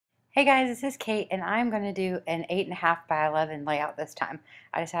Hey guys, this is Kate, and I'm going to do an 8.5 by 11 layout this time.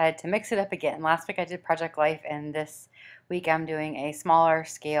 I decided to mix it up again. Last week I did Project Life, and this week I'm doing a smaller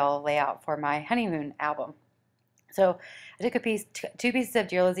scale layout for my honeymoon album. So I took two pieces of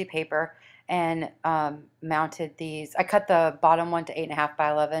Dear Lizzy paper and mounted these. I cut the bottom one to 8.5 by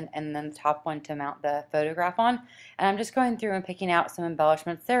 11 and then the top one to mount the photograph on. And I'm just going through and picking out some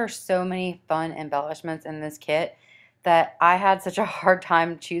embellishments. There are so many fun embellishments in this kit that I had such a hard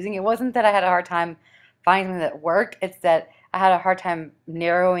time choosing. It wasn't that I had a hard time finding something that worked, it's that I had a hard time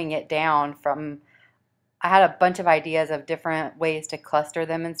narrowing it down from. I had a bunch of ideas of different ways to cluster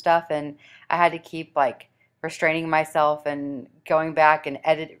them and stuff, and I had to keep like restraining myself and going back and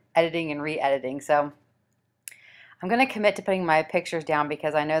editing and re-editing. So I'm going to commit to putting my pictures down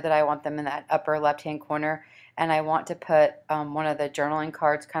because I know that I want them in that upper left-hand corner, and I want to put one of the journaling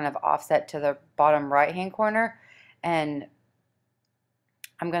cards kind of offset to the bottom right-hand corner, and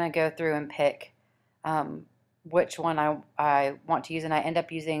I'm going to go through and pick which one I want to use, and I end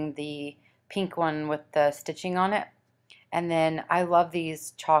up using the pink one with the stitching on it. And then I love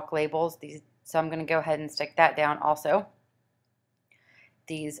these chalk labels, so I'm going to go ahead and stick that down also.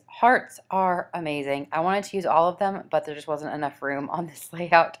 These hearts are amazing. I wanted to use all of them, but there just wasn't enough room on this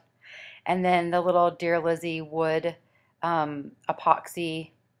layout. And then the little Dear Lizzy wood epoxy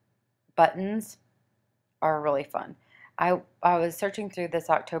buttons are really fun. I was searching through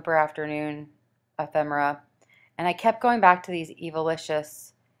this October afternoon ephemera, and I kept going back to these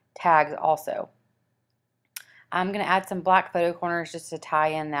Evilicious tags also. I'm going to add some black photo corners just to tie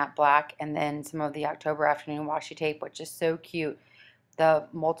in that black, and then some of the October afternoon washi tape, which is so cute, the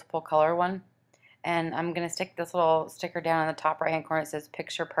multiple color one. And I'm going to stick this little sticker down in the top right hand corner. It says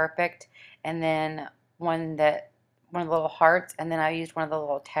picture perfect, and then one of the little hearts, and then I used one of the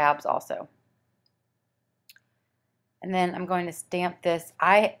little tabs also. And then I'm going to stamp this.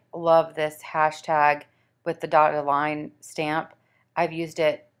 I love this hashtag with the dotted line stamp. I've used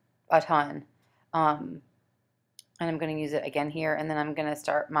it a ton. And I'm going to use it again here. And then I'm going to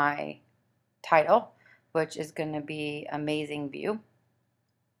start my title, which is going to be Amazing View.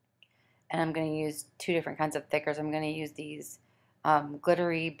 And I'm going to use two different kinds of thickers. I'm going to use these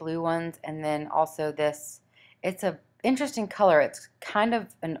glittery blue ones, and then also this. It's an interesting color. It's kind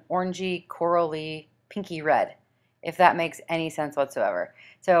of an orangey, corally, pinky red, if that makes any sense whatsoever.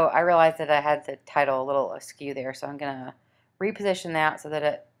 So I realized that I had the title a little askew there, so I'm going to reposition that so that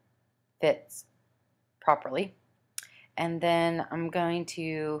it fits properly. And then I'm going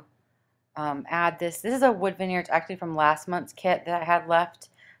to add this. This is a wood veneer. It's actually from last month's kit that I had left,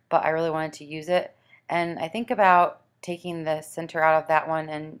 but I really wanted to use it. And I think about taking the center out of that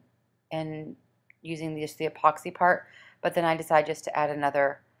one and using just the epoxy part, but then I decided just to add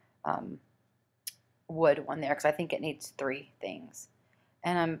another wood one there because I think it needs three things.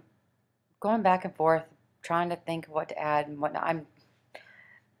 And I'm going back and forth trying to think of what to add and whatnot.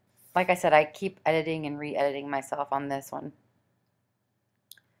 Like I said, I keep editing and re-editing myself on this one.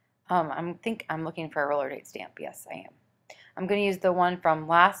 I think I'm looking for a roller date stamp. Yes, I am. I'm going to use the one from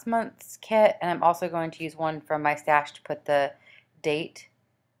last month's kit, and I'm also going to use one from my stash to put the date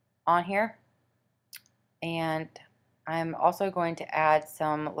on here. And I'm also going to add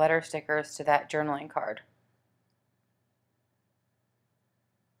some letter stickers to that journaling card.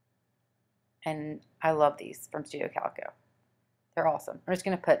 And I love these from Studio Calico. They're awesome. I'm just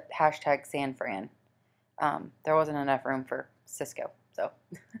going to put hashtag San Fran. There wasn't enough room for Cisco, so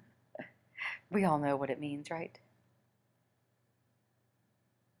we all know what it means, right?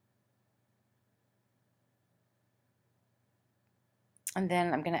 And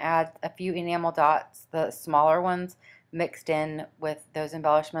then I'm going to add a few enamel dots, the smaller ones, mixed in with those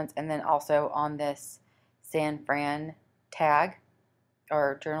embellishments, and then also on this San Fran tag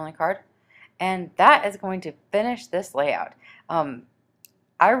or journaling card. And that is going to finish this layout.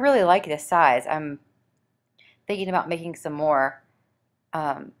 I really like this size. I'm thinking about making some more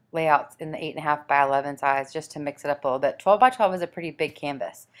layouts in the 8.5 by 11 size just to mix it up a little bit. 12 by 12 is a pretty big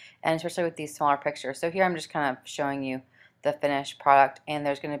canvas, and especially with these smaller pictures. So here I'm just kind of showing you the finished product, and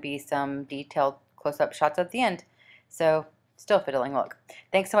there's going to be some detailed close-up shots at the end. So still fiddling look.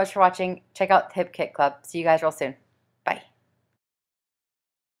 Thanks so much for watching. Check out the Hip Kit Club. See you guys real soon.